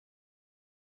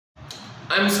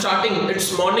I am starting it's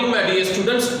morning my dear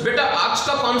students. बेटा आज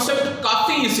का कॉन्सेप्ट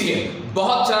काफी इजी है,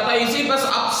 बहुत ज्यादा इजी, बस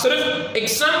आप सिर्फ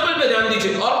एग्जाम्पल पे ध्यान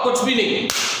दीजिए और कुछ भी नहीं।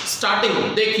 स्टार्टिंग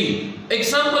देखिए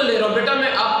एग्जाम्पल ले रहा हूं बेटा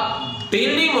मैं। आप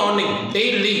डेली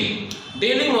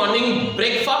मॉर्निंग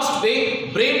ब्रेकफास्ट पे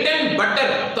ब्रेड एंड बटर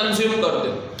कंज्यूम करते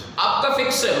हो, आपका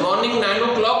फिक्स है मॉर्निंग 9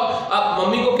 o'clock आप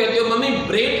मम्मी को कहते हो mummy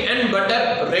bread and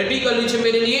butter ready कर लीजिए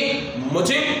मेरे लिए,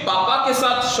 मुझे पापा के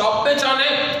साथ शॉप पे जाना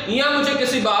है या मुझे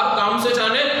किसी बाहर काम से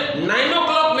जाना है, 9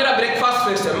 o'clock मेरा ब्रेकफास्ट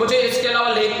फिक्स है, मुझे इसके अलावा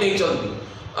लेट नहीं चलती।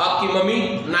 आपकी मम्मी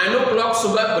 9 o'clock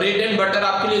सुबह ब्रेड एंड बटर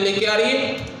आपके लिए लेके आ रही है,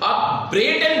 आप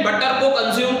ब्रेड एंड बटर को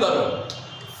कंज्यूम करो।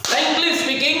 फ्रैंकली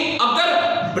स्पीकिंग अगर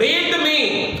ब्रेड में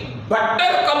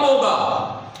बटर कम होगा,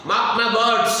 मार्क माय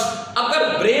वर्ड्स,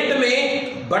 अगर ब्रेड में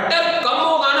बटर कम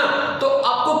होगा ना तो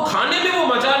आपको खाने में वो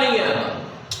मजा नहीं आएगा,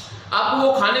 आपको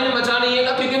वो खाने में मजा नहीं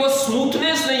आएगा क्योंकि वो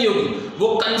स्मूथनेस नहीं होगी, वो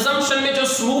कंजम्पशन में जो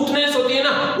स्मूथनेस होती है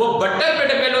ना वो बटर पे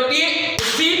डिपेंड होती है।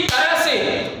 इसी तरह से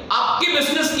आपकी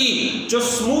बिजनेस की जो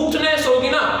स्मूथनेस होगी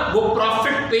ना वो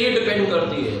प्रॉफिट पे डिपेंड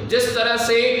करती है। जिस तरह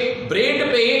से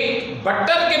ब्रेड पे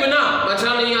बटर के बिना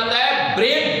मजा नहीं आता है,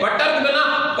 ब्रेड बटर के बिना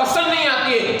पसंद नहीं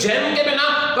आती है, जैम के बिना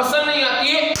पसंद नहीं आती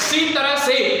है, इसी तरह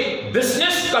से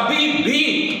बिजनेस कभी भी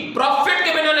प्रॉफिट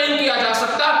के बिना नहीं किया जा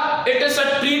सकता। इट इज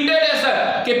ट्रीटेड एज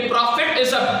कि profit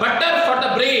is a butter for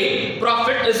the bread,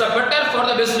 profit is a butter for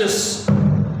the business.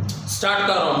 Start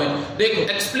कर रहा हूं मैं, देखो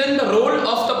explain the role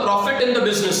of the profit in the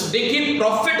business. देखिए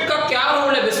प्रॉफिट का क्या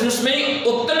रोल है बिजनेस में,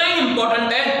 उतना ही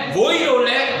इंपॉर्टेंट है, वही रोल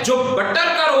है जो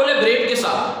बटर का रोल है ब्रेड के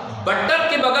साथ। बटर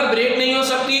के बगैर ब्रेड नहीं हो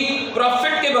सकती,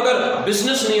 प्रॉफिट के बगैर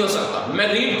बिजनेस नहीं हो सकता। मैं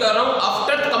रीड कर रहा हूं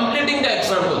after completing the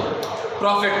example.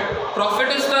 Profit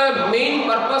is the main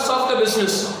purpose of the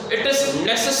business. It is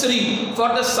necessary for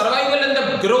the survival and the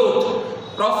growth.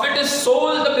 Profit is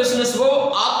soul the business. वो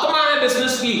आत्मा है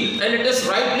बिजनेस की, and it is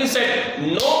rightly said.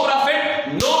 No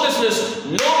profit, no business.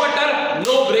 No butter,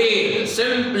 no bread.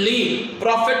 Simply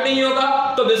profit नहीं होगा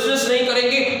तो business नहीं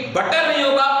करेंगे, butter नहीं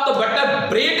होगा तो बटर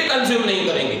ब्रेड कंज्यूम नहीं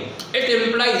करेंगे। It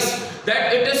implies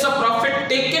that it is a profit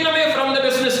taken away from the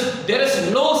business. There is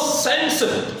no sense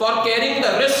for carrying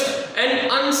the risk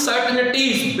and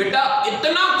uncertainties. बेटा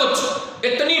इतना कुछ,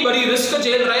 इतनी बड़ी रिस्क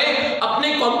झेल रहे हैं,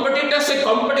 अपने कॉम्पिटिटर से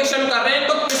कंपटीशन कर रहे हैं,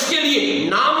 तो किसके लिए?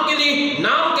 नाम के लिए।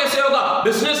 नाम कैसे होगा?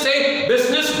 बिजनेस से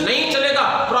बिजनेस नहीं चलेगा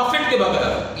प्रॉफिट के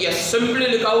बगैर। यस सिंपली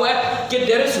लिखा हुआ है कि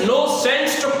there is no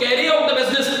sense to carry out the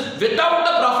business without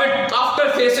the profit after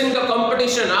facing the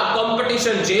competition. आप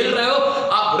कंपटीशन झेल रहे हो,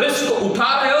 आप रिस्क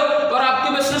उठा रहे हो, पर आपके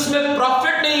बिजनेस में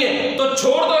प्रॉफिट नहीं है तो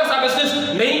छोड़ दो, ऐसा बिजनेस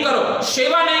नहीं करो।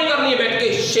 सेवा नहीं करनी है, बैठ के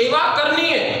सेवा करनी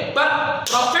है पर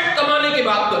प्रॉफिट कमाने की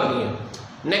बात करनी है।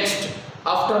 नेक्स्ट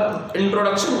आफ्टर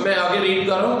इंट्रोडक्शन मैं आगे रीड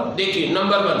कर रहा हूं। देखिए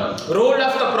number 1 role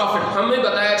of the profit. हमें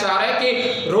बताया जा रहा है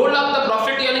कि रोल ऑफ द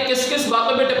प्रॉफिट यानी किस किस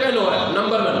बातों पे डिपेंड हो रहा है।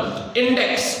 Number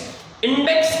 1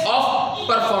 index of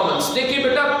performance. देखिए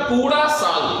बेटा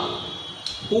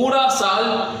पूरा साल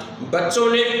बच्चों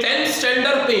ने 10th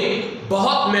स्टैंडर्ड पे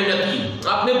बहुत मेहनत की।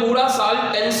 आपने पूरा साल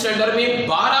 10th स्टैंडर्ड में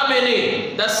 12 महीने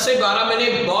 10 से 12 महीने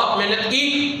बहुत मेहनत की।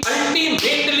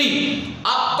 अल्टीमेटली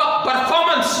आपका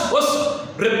परफॉर्मेंस उस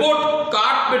रिपोर्ट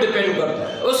कार्ड पे डिपेंड करता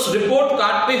है। उस रिपोर्ट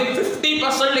कार्ड पे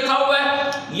 50% लिखा हुआ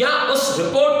है या उस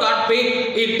रिपोर्ट कार्ड पे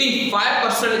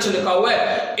 85% लिखा हुआ है।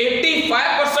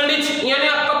 85% यानी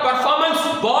आपका परफॉर्मेंस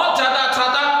बहुत ज्यादा अच्छा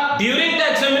था during the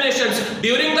examinations,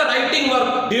 during the writing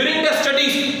work, during the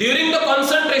studies, during the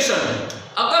concentration.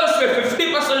 अगर उस पे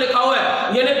 50% लिखा हुआ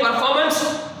है यानी परफॉर्मेंस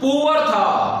पुअर था,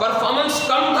 परफॉर्मेंस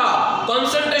कम था,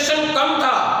 कंसंट्रेशन कम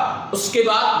था, उसके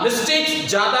बाद मिस्टेक्स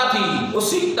ज्यादा थी।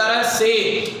 उसी तरह से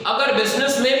अगर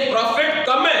बिजनेस में प्रॉफिट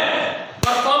कम है,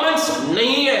 परफॉर्मेंस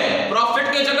नहीं है,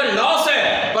 प्रॉफिट की जगह लॉस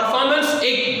है, परफॉर्मेंस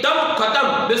एकदम खत्म,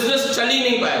 बिजनेस चल ही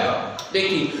नहीं पाएगा।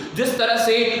 देखिए जिस तरह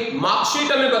से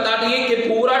मार्कशीट हमें बता रही है कि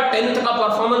पूरा 10th का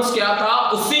परफॉर्मेंस क्या था,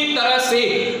 उसी तरह से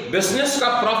बिजनेस का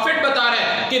प्रॉफिट बता रहा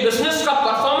है कि बिजनेस का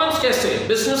परफॉर्मेंस कैसे,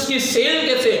 बिजनेस की सेल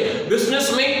कैसे,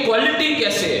 बिजनेस में क्वालिटी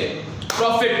कैसे है।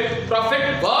 Profit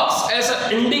works as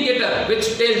an indicator which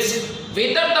tells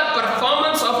whether the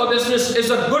performance of a business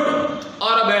is a good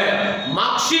or a bad.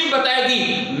 Marksheet बताएगी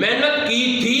मेहनत की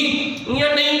थी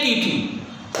या नहीं की थी।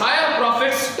 Higher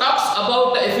profits talks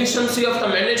about the efficiency of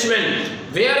the management,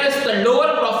 whereas the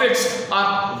lower profits are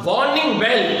warning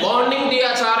bell, warning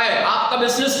दिया जा रहा है आपका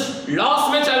बिजनेस लॉस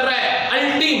में चल रहा है।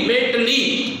 Ultimately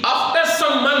after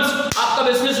some months आपका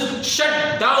बिजनेस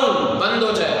शट डाउन, बंद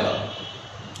हो जाएगा।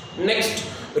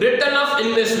 Next return of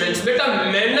investments. बेटा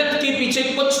मेहनत के पीछे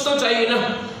कुछ तो चाहिए ना।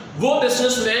 वो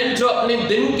बिजनेसमैन जो अपने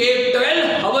दिन के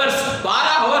 12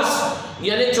 आवर्स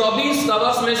यानी 24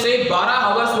 आवर्स में से 12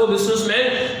 आवर्स वो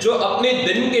बिजनेसमैन जो अपने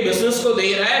दिन के बिजनेस को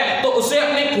दे रहा है, तो उस उसे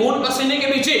अपने खून पसीने के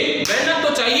पीछे मेहनत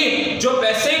तो चाहिए, जो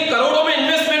पैसे करोड़ों में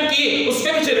इन्वेस्टमेंट किए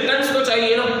उसके पीछे रिटर्न्स तो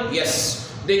चाहिए ना। यस,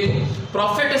 देखो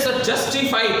profit is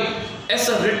justified as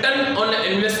a return on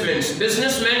investments.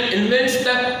 Businessman invests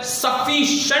the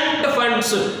sufficient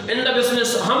funds in the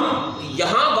business. हम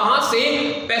यहाँ वहां से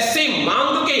पैसे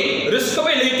मांग के रिस्क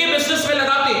पे लेके बिजनेस में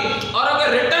लगाते, और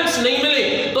अगर रिटर्न्स नहीं मिले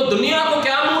तो दुनिया को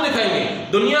क्या मुंह दिखाएंगे,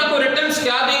 दुनिया को रिटर्न्स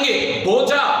क्या देंगे,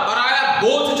 बोझा पराया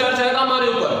बोझ चढ़ जाएगा हमारे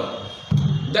ऊपर।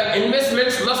 The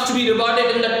investments must be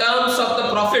rewarded in the terms of the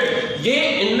profit. ये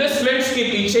इन्वेस्टमेंट्स के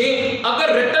पीछे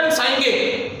अगर रिटर्न्स आएंगे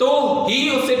तो ही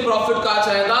उसे प्रॉफिट कहा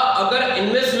जाएगा। अगर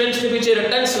इन्वेस्टमेंट्स के पीछे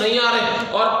रिटर्न्स नहीं आ रहे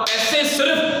और पैसे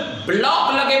सिर्फ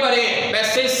ब्लॉक लगे पड़े हैं,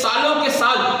 पैसे सालों के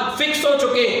साल फिक्स हो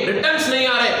चुके हैं, रिटर्न्स नहीं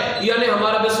आ रहे, यानी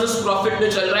हमारा बिजनेस प्रॉफिट में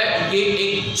चल रहा है, ये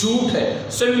एक झूठ है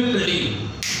सिंपली।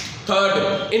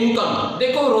 Third, income.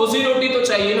 देखो रोजी रोटी तो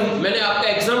चाहिए ना, मैंने आपका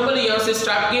एग्जांपल यहां से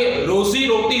स्टार्ट किए रोजी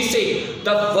रोटी से।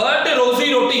 द वर्ड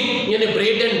रोजी रोटी यानी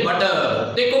ब्रेड एंड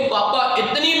बटर। देखो पापा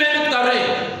इतनी मेहनत कर रहे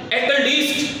हैं,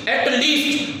 एट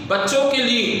लीस्ट बच्चों के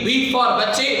लिए, बी फॉर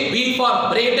बच्चे, B for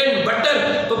bread and butter,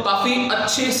 तो काफी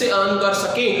अच्छे से अर्न कर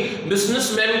सके।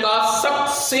 बिजनेसमैन का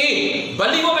सबसे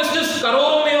भले वो बिजनेस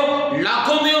करोड़ों में हो,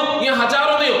 लाखों में हो या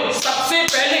हजारों में हो, सबसे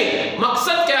पहले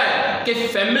मकसद क्या है कि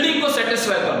फैमिली को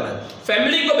सेटिस्फाई करना है,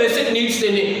 फैमिली को बेसिक नीड्स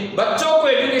देने, बच्चों को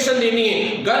एजुकेशन देनी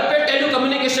है, घर पे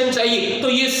टेलीकम्युनिकेशन चाहिए, तो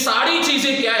ये सारी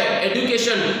चीजें क्या है,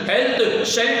 education, health,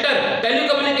 shelter,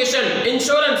 telecommunication,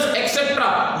 insurance etcetera,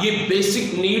 ये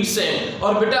बेसिक नीड्स हैं।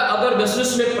 और बेटा अगर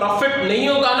बिजनेस में प्रॉफिट नहीं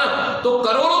होगा ना तो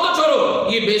करोड़ों तो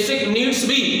छोड़ो, ये बेसिक नीड्स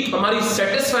भी हमारी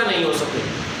सेटिस्फाई नहीं हो सकती।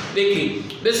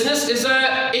 देखिए business is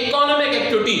a economic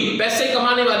activity, पैसे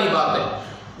कमाने वाली बात है,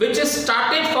 which is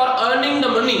started for earning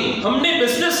the money। हमने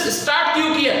बिजनेस स्टार्ट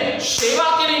क्यों किया है, सेवा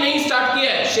के लिए नहीं स्टार्ट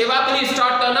किया है। सेवा के लिए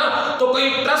स्टार्ट करना तो कोई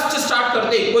ट्रस्ट स्टार्ट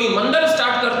करते, कोई मंदिर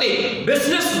स्टार्ट करते।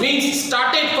 Business means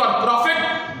started for profit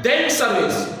then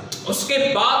service, उसके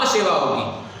बाद सेवा होगी।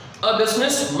 A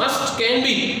business must can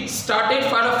be started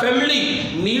for a family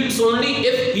needs only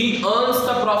if he earns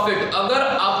the profit। अगर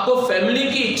आपको फैमिली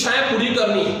की इच्छाएं पूरी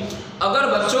करनी है, अगर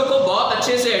बच्चों को बहुत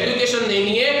अच्छे से एजुकेशन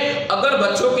देनी है, अगर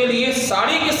बच्चों के लिए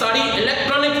सारी की सारी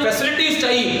इलेक्ट्रॉनिक फैसिलिटीज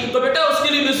चाहिए, तो बेटा उसके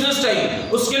लिए बिजनेस चाहिए,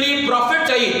 उसके लिए प्रॉफिट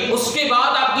चाहिए, उसके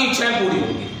बाद आपकी इच्छाएं पूरी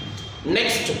होंगी।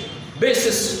 Next,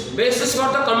 basis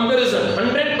for the comparison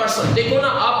 100%। देखो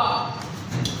ना, आप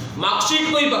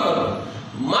मार्कशीट को ही पकड़ लो,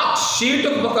 मार्कशीट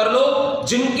पकड़ लो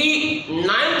जिनकी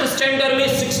 9th स्टैंडर्ड में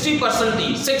 60%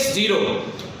 थी, 60,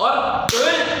 और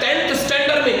 10th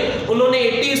स्टैंडर्ड में उन्होंने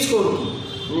 80 स्कोर की।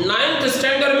 9th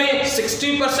स्टैंडर्ड में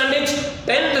 60%,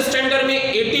 10th स्टैंडर्ड में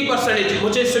 80%।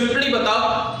 मुझे सिंपली बताओ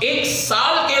एक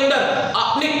साल के अंदर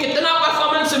आपने कितना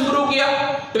परफॉर्मेंस इंप्रूव किया,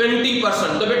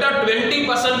 20%। तो बेटा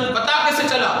 20% पता कैसे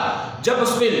चला, जब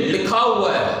उसमें लिखा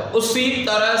हुआ है। उसी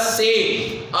तरह से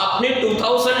आपने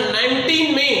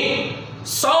 2019 में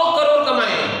 100 करोड़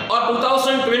कमाए और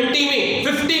 2020 में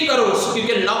 50 करोड़,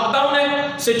 क्योंकि लॉकडाउन है,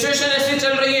 सिचुएशन ऐसी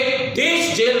चल रही है,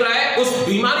 देश झेल रहा है उस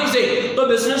बीमारी से, तो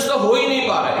बिजनेस तो हो ही नहीं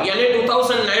पा रहा है। यानी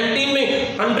 2019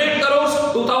 में 100 करोड़,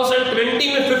 2020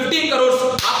 में 50 करोड़।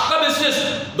 आपका बिजनेस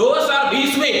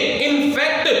 2020 में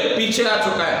इनफैक्ट पीछे आ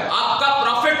चुका है, आपका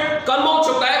प्रॉफिट कम हो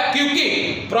चुका है, क्योंकि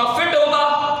प्रॉफिट होगा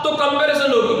तो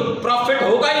कंपैरिजन होगी, प्रॉफिट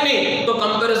होगा ही नहीं तो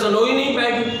कंपैरिजन हो ही नहीं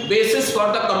पाएगी। Basis for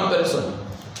the comparison,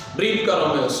 brief करो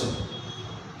मैं उससे।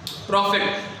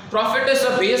 Profit is a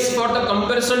base for the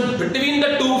comparison between the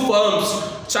two firms.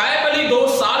 चाहे भले दो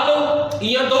साल लो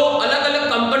या दो अलग अलग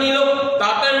कंपनी लो,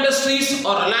 टाटा इंडस्ट्रीज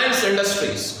और Reliance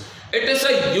industries, it is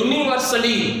a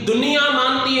universally, दुनिया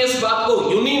मानती है इस बात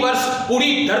को, यूनिवर्स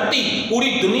पूरी धरती,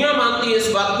 पूरी दुनिया मानती है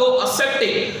इस बात को,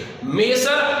 accepted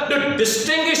major to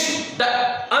distinguish the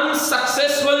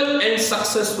unsuccessful and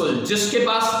successful. जिसके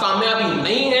पास कामयाबी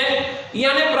नहीं है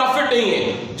यानी प्रॉफिट नहीं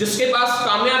है, जिसके पास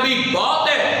कामयाबी बहुत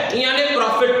है यानी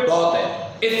प्रॉफिट बहुत है।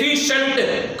 एफिशिएंट,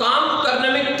 काम करने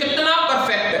में कितना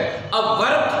परफेक्ट है, a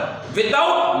work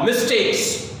without mistakes,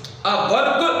 a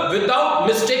work without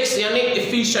mistakes यानी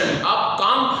एफिशिएंट, आप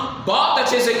काम बहुत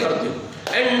अच्छे से करते हो।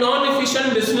 And non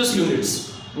efficient business units.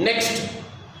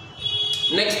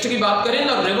 Next की बात करें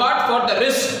ना, reward for the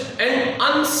risk and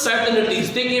uncertainties.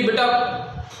 देखिए बेटा,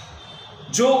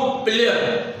 जो प्लेयर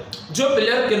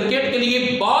क्रिकेट के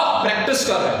लिए बहुत प्रैक्टिस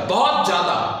कर रहा है, बहुत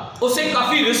ज्यादा, उसे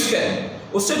काफी रिस्क है,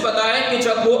 उसे पता है कि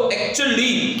जब वो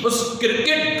एक्चुअली उस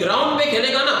क्रिकेट ग्राउंड पे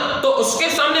खेलेगा ना तो उसके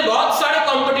सामने बहुत सारे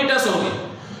कॉम्पिटिटर्स होंगे।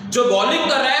 जो बॉलिंग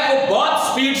कर रहा है वो बहुत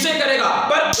स्पीड से करेगा,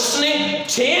 पर उसने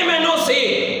 6 महीनों से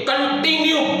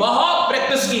कंटिन्यू बहुत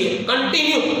प्रैक्टिस की है,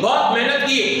 कंटिन्यू बहुत मेहनत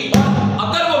की है, और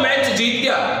अगर वो मैच जीत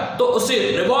गया तो उसे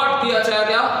रिवॉर्ड किया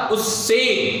जाएगा, उससे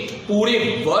पूरे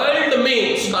वर्ल्ड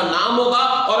में उसका नाम होगा,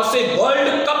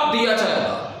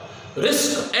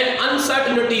 रिस्क एंड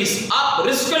अनसर्टेनिटीज, आप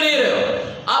रिस्क ले रहे हो,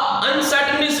 आप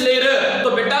अनसर्टेनिटीज ले रहे हो,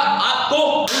 तो बेटा आपको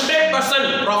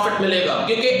 100% प्रॉफिट मिलेगा,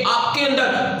 क्योंकि आपके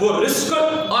अंदर वो रिस्क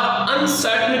और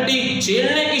अनसर्टेनिटी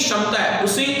झेलने की क्षमता है।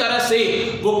 उसी तरह से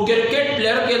वो क्रिकेट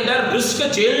प्लेयर के अंदर रिस्क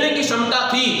झेलने की क्षमता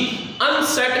थी,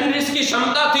 अनसर्टेनिटीज की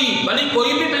क्षमता थी। भले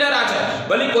कोई भी प्लेयर आ जाए,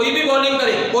 भले कोई भी बॉलिंग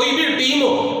करे, कोई भी टीम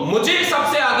हो, मुझे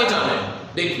सबसे आगे जाना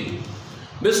है। देखिए,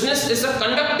 business is a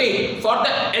conducted for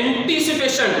the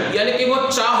anticipation, यानी कि वो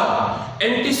चाह,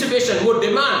 एंटीसिपेशन, वो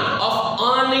demand of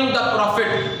earning the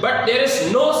profit, but there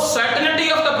is no certainty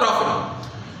of the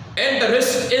profit and the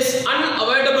risk is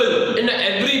unavoidable in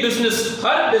every business.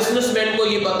 Her businessman को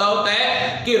ये पता होता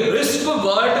है कि रिस्क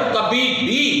वर्ड कभी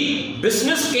भी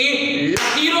बिजनेस के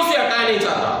लकीरों से हटाया नहीं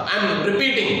जाता। आई एम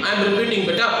रिपीटिंग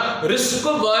बेटा, रिस्क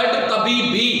वर्ड कभी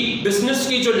भी बिजनेस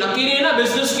की जो लकीरें है ना,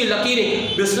 बिजनेस की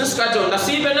लकीरें, बिजनेस का जो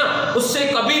नसीब है ना, उससे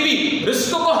कभी भी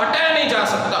रिस्क को हटाया नहीं जा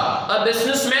सकता। अ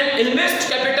बिजनेसमैन इन्वेस्ट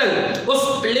कैपिटल,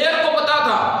 उस प्लेयर को पता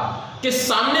था कि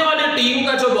सामने वाली टीम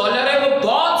का जो बॉलर है वो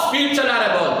बहुत स्पीड चला रहा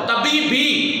है बॉल, तभी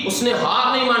भी उसने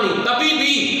हार नहीं मानी, तभी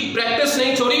भी प्रैक्टिस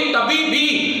नहीं छोड़ी, तभी भी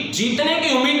जीतने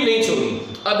की उम्मीद नहीं छोड़ी।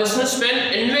 A businessman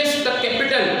invest the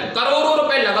capital, करोड़ों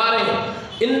रुपए लगा रहे हैं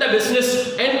in the business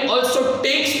and also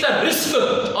takes the risk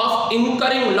of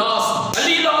incurring loss.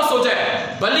 भली लॉस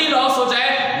हो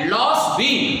जाए, लॉस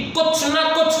भी कुछ ना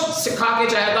कुछ सिखा के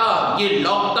जाएगा। ये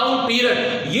लॉकडाउन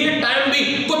पीरियड, ये टाइम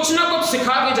भी कुछ ना कुछ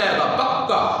सिखा के जाएगा,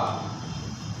 पक्का।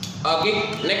 आगे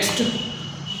next,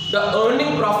 the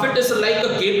earning profit is like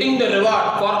getting the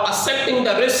reward for accepting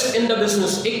the risk in the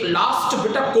business. एक लास्ट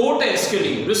बेटा कोट है इसके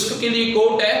लिए, रिस्क के लिए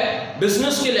कोट है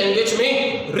बिजनेस की लैंग्वेज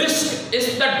में, risk is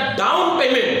the down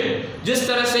payment. जिस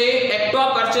तरह से एक्टिवा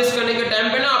परचेस करने के टाइम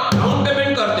पे ना आप डाउन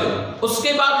पेमेंट करते हो,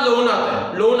 उसके बाद लोन आता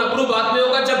है, लोन अप्रूव बाद में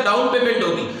होगा जब डाउन पेमेंट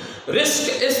होगी।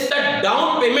 Risk is the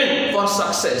down payment for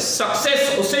success.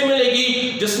 Success उसे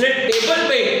मिलेगी जिसने टेबल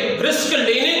पे रिस्क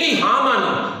लेने की हाँ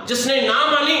मानी, जिसने ना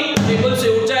मानी टेबल से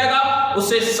उठ जाएगा,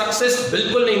 उसे सक्सेस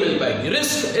बिल्कुल नहीं मिल पाएगी।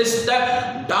 Risk is the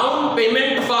down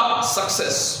payment for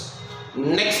success.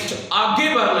 Next,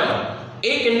 आगे बढ़ना है,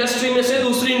 एक इंडस्ट्री में से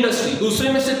दूसरी इंडस्ट्री, दूसरी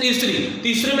में से तीसरी,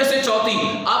 तीसरी में से चौथी,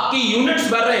 आपकी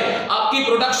यूनिट्स बढ़ रहे हैं, आपकी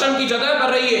प्रोडक्शन की जगह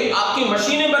बढ़ रही है, आपकी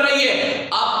मशीनें बढ़ रही है,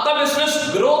 आपका बिजनेस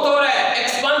ग्रोथ हो रहा है,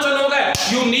 एक्सपांशन हो गया,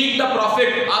 यू नीड द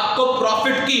प्रॉफिट। आपको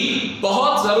प्रॉफिट की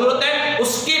बहुत जरूरत है,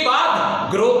 उसके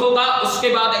बाद ग्रोथ होगा, उसके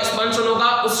बाद एक्सपांशन होगा,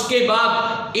 उसके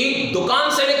बाद एक दुकान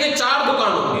से लेके 4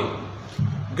 दुकान होंगे।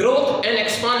 Growth and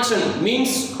expansion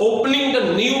means opening the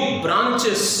new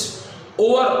branches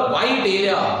over wide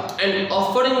area and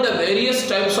offering the various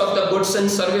types of the goods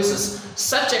and services.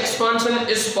 Such expansion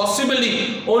is possibly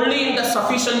only in the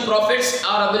sufficient profits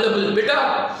are available. बेटा,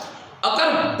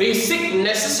 अगर basic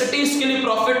necessities के लिए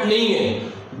profit नहीं है,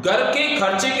 घर के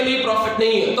खर्चे के लिए प्रॉफिट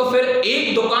नहीं है, तो फिर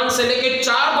एक दुकान से लेके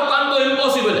 4 दुकान तो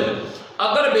इम्पॉसिबल है।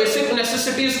 अगर बेसिक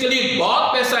नेसेसिटीज के लिए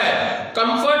बहुत पैसा है,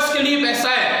 कंफर्ट्स के लिए पैसा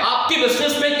है, आपकी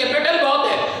बिजनेस में कैपिटल बहुत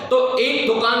है, तो एक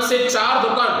दुकान से 4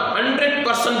 दुकान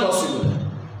 100% पॉसिबल है।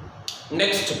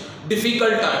 Next,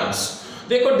 difficult times.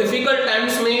 देखो, डिफिकल्ट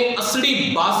टाइम्स में असली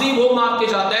बाजी वो मार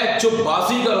के जाता है जो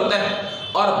बाजीगर होता है,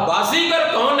 और बाजीगर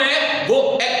कौन है वो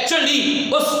एक्चुअली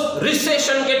उस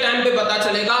रिसेशन के टाइम पे पता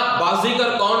चलेगा। बाजीगर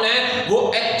कौन है वो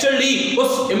एक्चुअली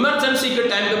उस इमरजेंसी के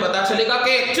टाइम पे पता चलेगा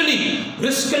कि एक्चुअली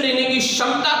रिस्क लेने की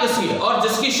क्षमता किसकी है, और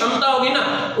जिसकी क्षमता होगी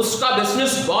ना उसका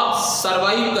बिजनेस बहुत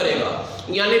सरवाइव करेगा।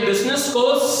 यानी बिजनेस को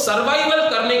सर्वाइवल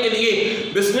करने के लिए,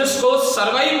 बिजनेस को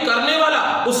सर्वाइव करने वाला,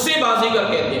 उससे बाजीगर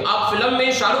कहते हैं। आप फिल्म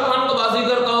में शाहरुख खान को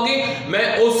बाजीगर कहोगे, मैं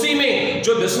ओसी में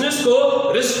जो बिजनेस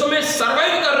को रिस्क में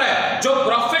सर्वाइव कर रहा है, जो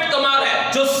प्रॉफिट कमा रहा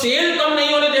है, जो सेल कम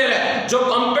नहीं होने दे रहा है, जो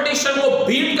कंपटीशन को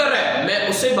बीट कर रहा है, मैं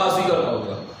उसे बाजीगर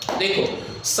कहूंगा। देखो,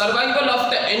 survival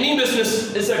of the any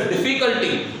business is a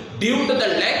difficulty due to the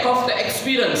lack of the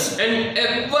experience and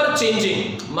ever changing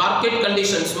market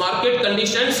conditions. Market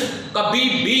conditions कभी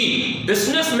भी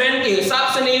बिजनेसमैन के हिसाब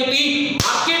से नहीं होती।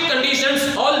 मार्केट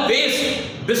कंडीशंस ऑलवेज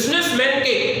बिजनेसमैन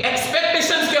के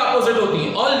एक्सपेक्टेशंस के ऑपोजिट होती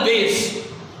है, always.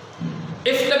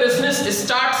 If the business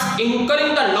starts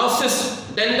incurring the losses,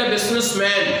 then the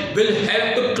businessman will have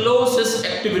to close his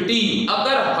activity.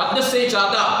 अगर हद से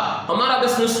ज्यादा हमारा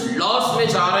बिजनेस लॉस में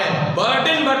जा रहा है,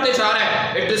 बर्डन बढ़ते जा रहा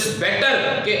है, इट इज बेटर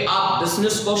कि आप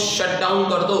बिजनेस को शट डाउन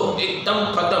कर दो, एकदम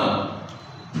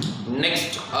खत्म।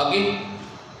 नेक्स्ट, आगे,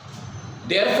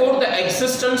 Therefore, the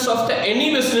existence of the any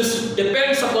business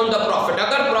depends upon the profit.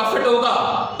 अगर प्रॉफिट होगा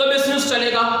तो बिजनेस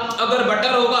चलेगा, अगर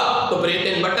बटर होगा तो ब्रेड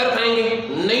एंड बटर खाएंगे,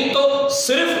 नहीं तो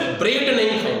सिर्फ ब्रेड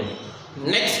नहीं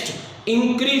खाएंगे। Next,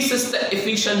 increases the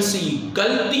efficiency.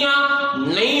 गलतियां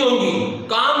नहीं होंगी,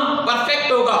 काम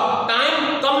परफेक्ट होगा,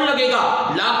 टाइम कम लगेगा,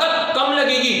 लागत कम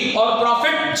लगेगी, और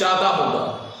ज्यादा होगा।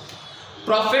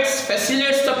 Profits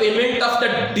facilitates the payment of the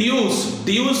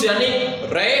dues यानी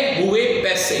रहे हुए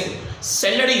पैसे,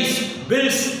 salaries,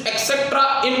 bills etcetera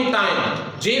in time.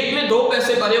 जेब में 2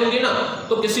 पैसे भरे होंगे ना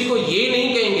तो किसी को ये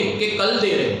नहीं कहेंगे कि कल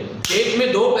दे रहे, जेब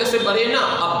में 2 पैसे भरे ना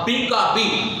अभी का अभी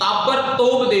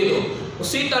ताबड़तोड़ दे दो।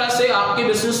 उसी तरह से आपके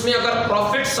बिजनेस में अगर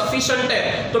प्रॉफिट सफिशिएंट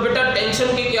है तो बेटा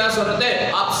टेंशन की क्या जरूरत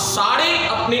है, आप सारे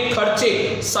अपने खर्चे,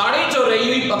 सारे जो रही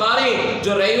हुई पगारें,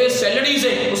 जो रही हुई सैलरीज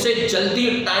हैं उसे जल्दी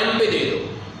टाइम पे दे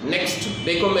दो। नेक्स्ट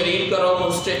देखो, मैं रीड कर रहा हूं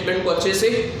उस स्टेटमेंट को अच्छे से।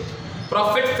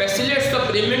 Profit facilitates the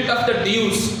payment of the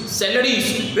dues, salaries,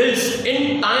 bills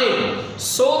in time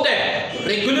so that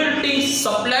regularity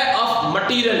supply of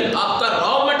material, आपका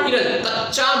रॉ मटेरियल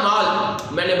कच्चा माल,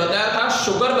 मैंने बताया था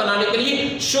शुगर बनाने के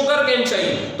लिए शुगर केन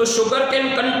चाहिए, तो शुगर केन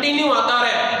कंटिन्यू आता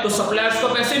रहे तो सप्लायर्स को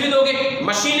पैसे भी दोगे,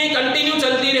 मशीनें कंटिन्यू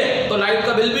चलती रहे तो लाइट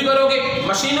का बिल भी भरोगे,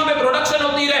 मशीनों में प्रोडक्शन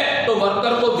होती रहे तो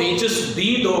वर्कर को वेजेस भी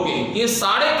दोगे। ये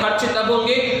सारे खर्चे तब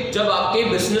होंगे जब आपके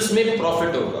बिजनेस में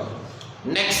प्रॉफिट होगा।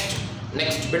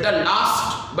 नेक्स्ट बेटा,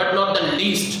 last but not the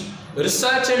least,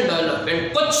 research and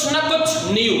development. कुछ ना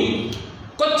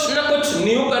कुछ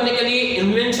न्यू करने के लिए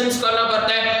इन्वेंशंस करना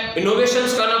पड़ता है,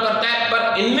 इनोवेशंस करना पड़ता है,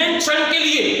 पर इन्वेंशन के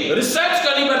लिए रिसर्च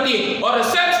करनी पड़ती है और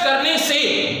रिसर्च करने से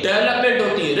डेवलपमेंट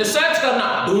होती है। रिसर्च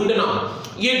करना, ढूंढना,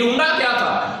 ये ढूंढा क्या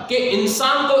था कि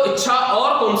इंसान को इच्छा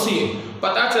और कौन सी है,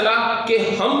 पता चला कि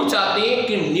हम चाहते हैं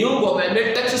कि न्यू मोबाइल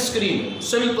में touch screen,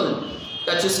 simple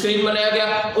touch screen बनाया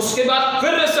गया। उसके बाद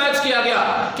फिर रिसर्च किया गया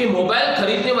कि मोबाइल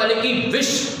खरीदने वाले की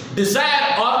विश,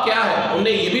 डिजायर और क्या है।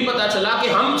 उन्हें यह भी पता चला कि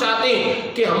हम चाहते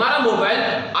हैं कि हमारा मोबाइल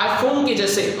आईफोन के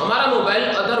जैसे, हमारा मोबाइल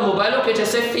अदर मोबाइलों के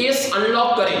जैसे फेस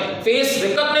अनलॉक करे, फेस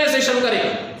रिकॉग्नाइजेशन करे।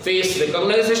 फेस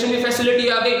रिकॉग्नाइजेशन की फैसिलिटी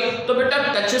आ गई तो बेटा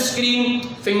टच स्क्रीन,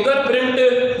 फिंगरप्रिंट,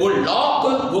 वो लॉक,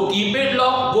 वो कीपैड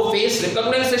लॉक, वो फेस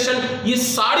रिकॉग्नाइजेशन, ये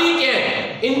सारी क्या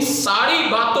है, इन सारी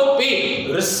बातों पे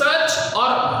रिसर्च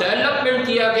और डेवलपमेंट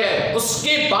किया गया है।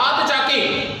 उसके बाद जाके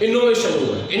इनोवेशन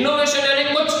हुआ। इनोवेशन यानी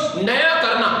कुछ नया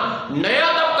करना।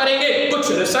 नया तब करेंगे,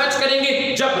 कुछ रिसर्च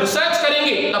करेंगे, जब रिसर्च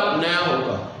करेंगे तब नया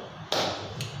होगा।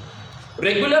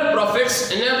 Regular profits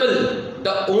enable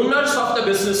the owners of the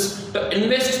business to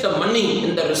invest the money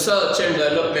in the research and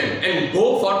development and go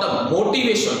for the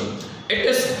motivation. It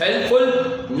is helpful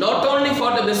not only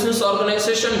for the business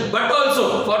organization but also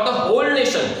for the whole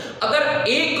nation. अगर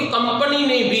एक company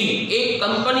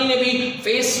ने भी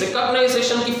face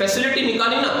recognition की facility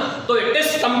निकाली ना तो it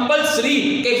is compulsory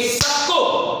कि सबको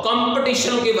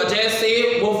कंपटीशन की वजह से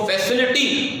वो फैसिलिटी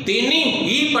देनी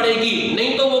ही पड़ेगी,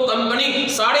 नहीं तो वो कंपनी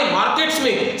सारे मार्केट्स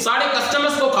में सारे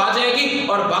कस्टमर्स को खा जाएगी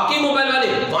और बाकी मोबाइल वाले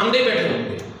वांदे बैठे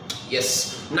होंगे। यस,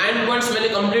 9 पॉइंट्स मैंने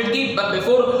कंप्लीट की, but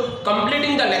before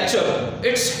completing the lecture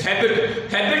it's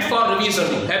habit for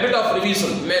revision, habit of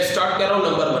revision मैं स्टार्ट कर रहा हूं।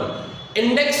 नंबर 1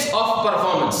 इंडेक्स ऑफ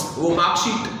परफॉर्मेंस, वो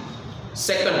marksheet.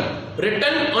 Second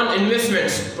return on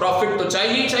investments, profit तो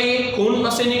चाहिए, खून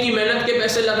पसीने की मेहनत के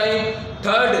पैसे लगाए।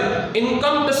 Third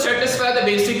income to satisfy the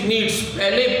basic needs,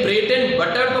 पहले ब्रेड एंड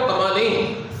बटर तो कमा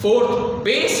लें। Fourth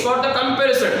base for the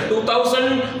comparison,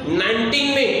 2019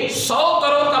 में 100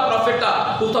 करोड़ का प्रॉफिट था,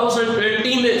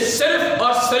 2020 में सिर्फ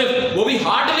और सिर्फ वो भी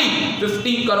हार्डली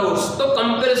 50 करोड़, तो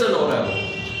कंपैरिजन हो रहा है।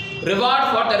 Reward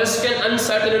for the risk and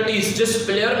uncertainties, जिस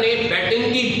प्लेयर ने बैटिंग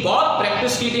की बहुत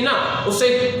प्रैक्टिस की थी ना उसे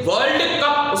वर्ल्ड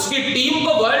कप, उसकी टीम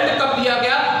को वर्ल्ड कप दिया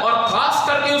गया और खास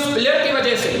करके उस प्लेयर की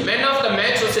वजह से मैन ऑफ द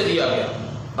मैच उसे दिया गया।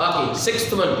 आगे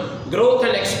 6th one growth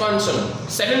and expansion.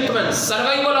 7th one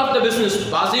survival of the business,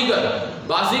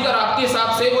 बाजीगर आपके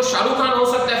हिसाब से वो शाहरुख खान हो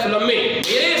सकता है फिल्म में,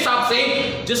 मेरे हिसाब से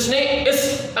जिसने इस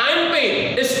टाइम पे,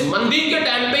 इस मंदी के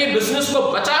टाइम पे बिजनेस को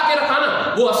बचा के रखा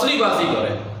ना वो असली बाजीगर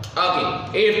है। आगे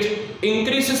 8th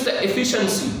increases the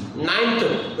efficiency.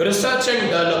 9th research and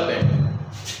development.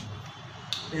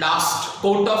 Last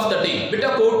coat of the day. बेटा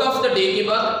कोट ऑफ द डे के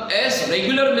बाद एज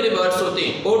रेगुलर मेरे वर्ड्स होते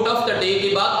हैं, कोट ऑफ द डे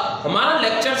के बाद हमारा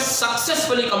लेक्चर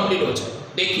सक्सेसफुली कंप्लीट हो जाए।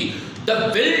 देखिए,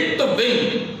 द विल टू विन,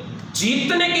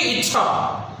 जीतने की इच्छा,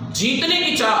 जीतने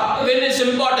की चाह, विन इज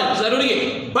इंपॉर्टेंट, जरूरी है,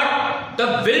 but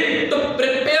the will to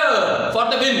prepare for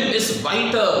the win is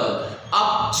vital.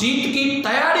 आप जीत की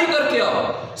तैयारी करके आओ,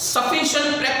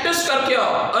 सफिशिएंट प्रैक्टिस करके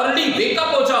आओ, अर्ली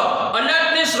वेकअप हो जाओ,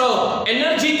 अलर्टनेस रहो,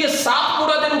 एनर्जी के साथ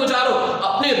पूरा दिन गुजारो,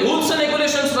 अपने रूल्स एंड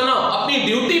रेगुलेशंस बनाओ, अपनी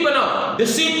ड्यूटी बनाओ,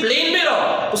 डिसिप्लिन में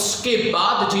रहो, उसके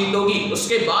बाद जीतोगी,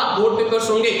 उसके बाद बोर्ड पेपर्स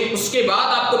होंगे, उसके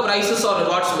बाद आपको प्राइजेस और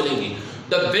रिवॉर्ड्स मिलेंगी।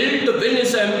 The will to win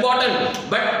is important,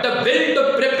 but the will to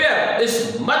prepare is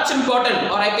much important,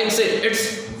 or I can say it's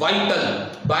vital.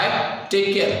 Bye. Take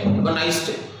care. Have a nice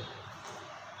day.